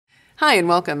Hi and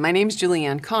welcome. My name is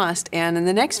Julianne Cost, and in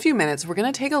the next few minutes we're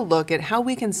going to take a look at how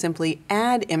we can simply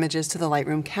add images to the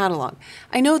Lightroom catalog.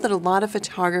 I know that a lot of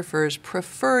photographers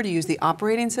prefer to use the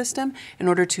operating system in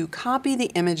order to copy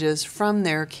the images from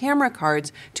their camera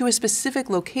cards to a specific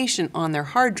location on their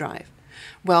hard drive.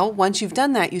 Well, once you've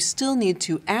done that, you still need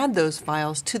to add those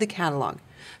files to the catalog.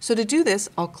 So to do this,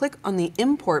 I'll click on the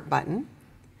Import button.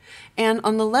 And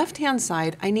on the left-hand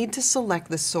side, I need to select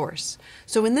the source.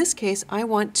 So in this case, I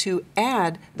want to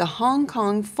add the Hong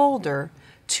Kong folder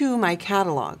to my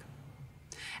catalog.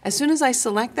 As soon as I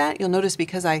select that, you'll notice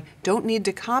because I don't need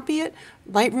to copy it,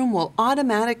 Lightroom will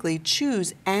automatically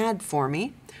choose Add for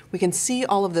me. We can see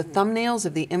all of the thumbnails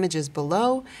of the images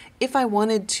below. If I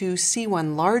wanted to see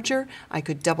one larger, I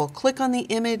could double-click on the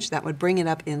image. That would bring it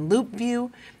up in Loop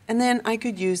View. And then I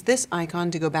could use this icon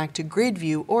to go back to Grid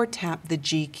View or tap the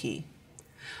G key.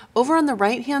 Over on the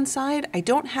right-hand side, I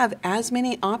don't have as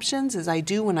many options as I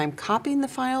do when I'm copying the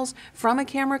files from a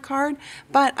camera card,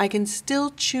 but I can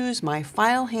still choose my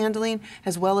file handling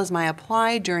as well as my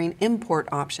apply during import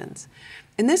options.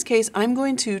 In this case, I'm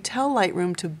going to tell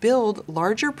Lightroom to build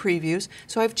larger previews,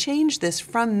 so I've changed this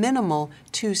from minimal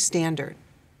to standard.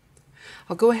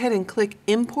 I'll go ahead and click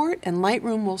Import, and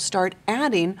Lightroom will start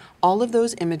adding all of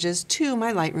those images to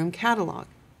my Lightroom catalog.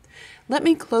 Let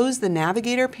me close the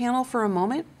Navigator panel for a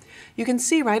moment. You can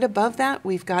see right above that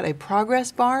we've got a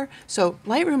progress bar, so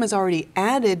Lightroom has already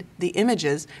added the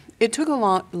images. It took a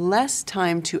lot less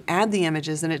time to add the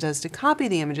images than it does to copy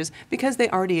the images because they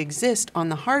already exist on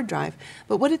the hard drive.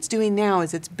 But what it's doing now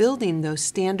is it's building those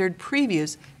standard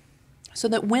previews so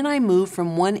that when I move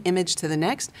from one image to the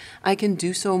next, I can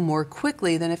do so more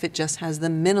quickly than if it just has the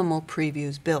minimal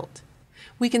previews built.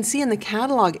 We can see in the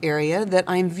catalog area that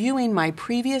I'm viewing my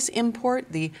previous import,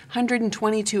 the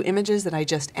 122 images that I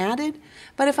just added,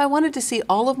 but if I wanted to see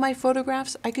all of my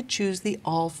photographs, I could choose the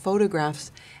All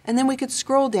Photographs, and then we could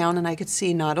scroll down and I could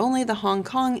see not only the Hong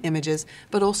Kong images,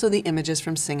 but also the images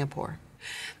from Singapore.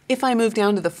 If I move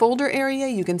down to the folder area,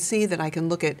 you can see that I can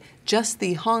look at just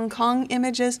the Hong Kong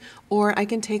images, or I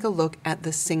can take a look at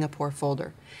the Singapore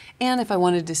folder. And if I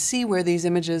wanted to see where these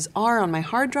images are on my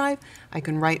hard drive, I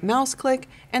can right mouse click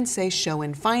and say Show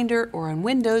in Finder, or on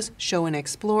Windows, Show in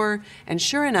Explorer, and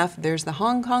sure enough, there's the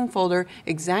Hong Kong folder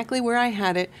exactly where I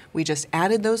had it. We just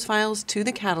added those files to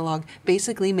the catalog,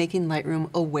 basically making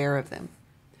Lightroom aware of them.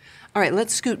 All right,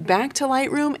 let's scoot back to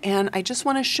Lightroom, and I just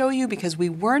want to show you because we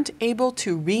weren't able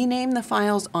to rename the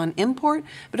files on import,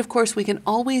 but of course we can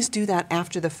always do that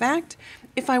after the fact.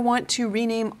 If I want to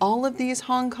rename all of these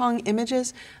Hong Kong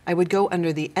images, I would go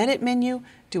under the Edit menu,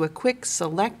 do a quick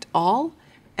Select All,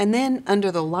 and then under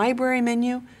the Library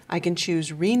menu, I can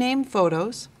choose Rename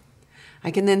Photos.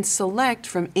 I can then select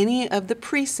from any of the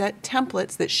preset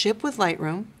templates that ship with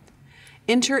Lightroom,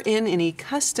 enter in any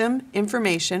custom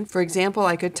information. For example,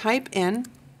 I could type in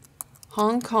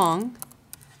Hong Kong,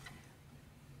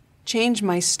 change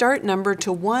my start number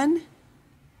to 1,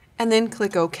 and then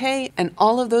click OK, and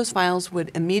all of those files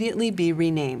would immediately be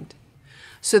renamed.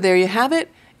 So there you have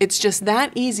it. It's just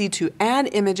that easy to add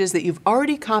images that you've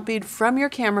already copied from your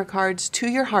camera cards to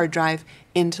your hard drive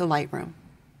into Lightroom.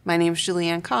 My name is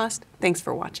Julianne Cost. Thanks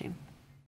for watching.